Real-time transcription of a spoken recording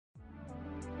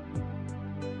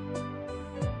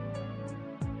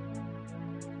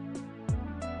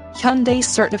Hyundai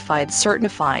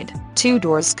Certified 2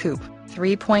 Doors Coupe,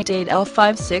 3.8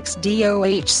 L56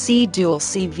 DOHC Dual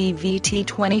CVVT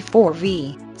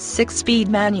 24V, 6-speed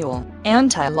manual,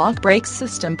 anti-lock brake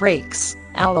system brakes,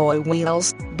 alloy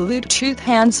wheels, Bluetooth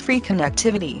hands-free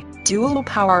connectivity, dual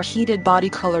power heated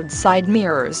body colored side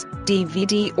mirrors,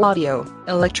 DVD audio,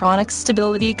 electronic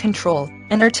stability control,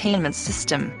 entertainment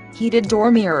system, heated door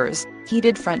mirrors,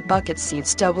 heated front bucket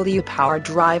seats, W power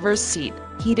driver's seat,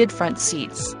 heated front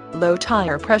seats, low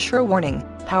tire pressure warning,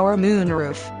 power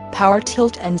moonroof, power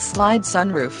tilt and slide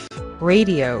sunroof,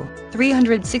 radio,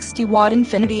 360 watt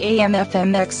Infinity AM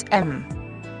FM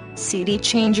XM, CD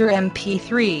changer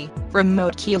MP3,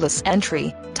 remote keyless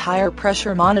entry, tire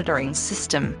pressure monitoring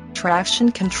system,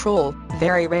 traction control,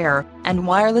 very rare, and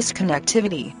wireless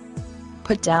connectivity.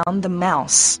 Put down the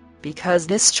mouse, because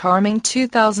this charming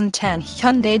 2010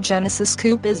 Hyundai Genesis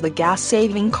Coupe is the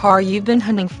gas-saving car you've been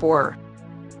hunting for.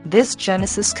 This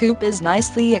Genesis Coupe is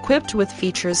nicely equipped with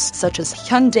features such as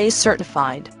Hyundai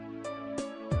Certified